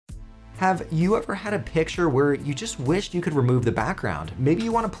Have you ever had a picture where you just wished you could remove the background? Maybe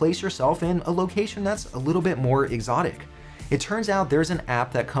you want to place yourself in a location that's a little bit more exotic. It turns out there's an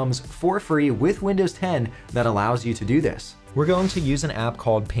app that comes for free with Windows 10 that allows you to do this. We're going to use an app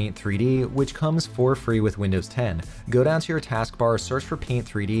called Paint 3D, which comes for free with Windows 10. Go down to your taskbar, search for Paint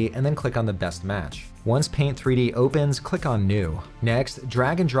 3D, and then click on the best match. Once Paint 3D opens, click on New. Next,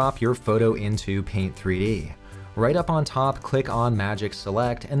 drag and drop your photo into Paint 3D. Right up on top, click on Magic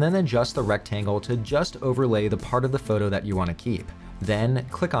Select, and then adjust the rectangle to just overlay the part of the photo that you want to keep. Then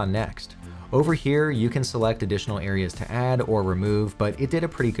click on Next. Over here, you can select additional areas to add or remove, but it did a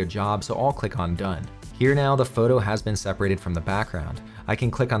pretty good job, so I'll click on Done. Here now, the photo has been separated from the background. I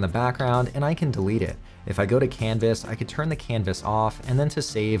can click on the background and I can delete it. If I go to Canvas, I could turn the canvas off, and then to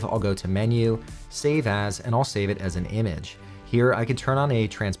save, I'll go to Menu, Save As, and I'll save it as an image. Here, I could turn on a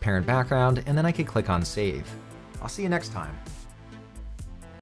transparent background, and then I could click on Save. I'll see you next time.